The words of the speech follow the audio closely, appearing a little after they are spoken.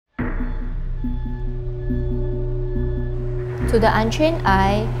To the untrained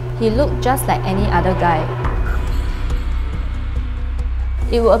eye, he looked just like any other guy.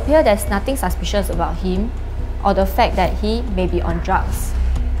 It will appear there's nothing suspicious about him or the fact that he may be on drugs.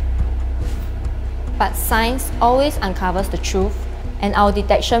 But science always uncovers the truth, and our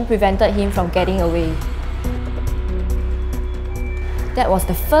detection prevented him from getting away. That was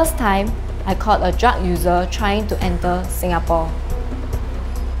the first time I caught a drug user trying to enter Singapore.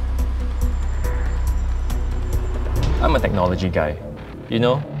 I'm a technology guy. You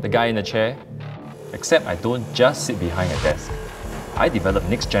know, the guy in the chair? Except I don't just sit behind a desk. I develop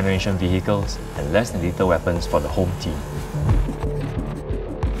next-generation vehicles and less lethal weapons for the home team.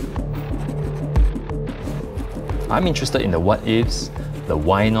 I'm interested in the what-ifs, the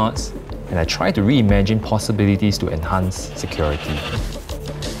why-nots, and I try to reimagine possibilities to enhance security.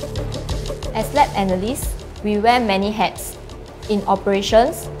 As lab analysts, we wear many hats. In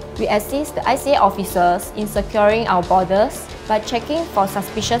operations, we assist the ICA officers in securing our borders by checking for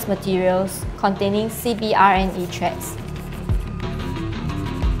suspicious materials containing CBRNE threats.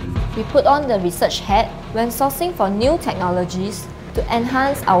 We put on the research hat when sourcing for new technologies to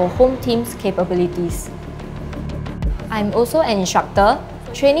enhance our home team's capabilities. I'm also an instructor,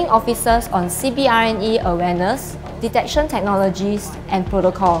 training officers on CBRNE awareness, detection technologies, and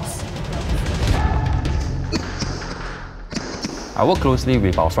protocols. I work closely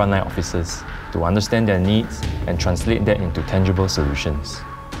with our frontline officers to understand their needs and translate that into tangible solutions.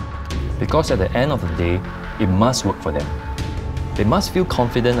 Because at the end of the day, it must work for them. They must feel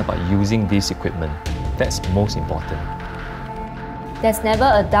confident about using this equipment. That's most important. There's never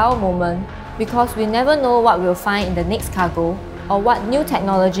a dull moment because we never know what we'll find in the next cargo or what new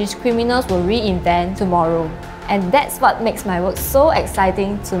technologies criminals will reinvent tomorrow. And that's what makes my work so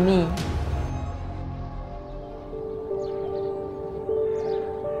exciting to me.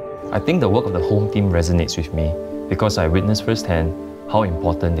 I think the work of the home team resonates with me because I witnessed firsthand how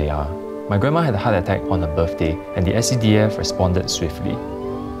important they are. My grandma had a heart attack on her birthday and the SCDF responded swiftly.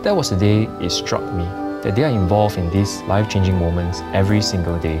 That was the day it struck me that they are involved in these life-changing moments every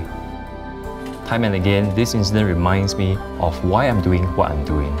single day. Time and again, this incident reminds me of why I'm doing what I'm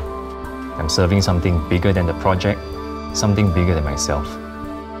doing. I'm serving something bigger than the project, something bigger than myself.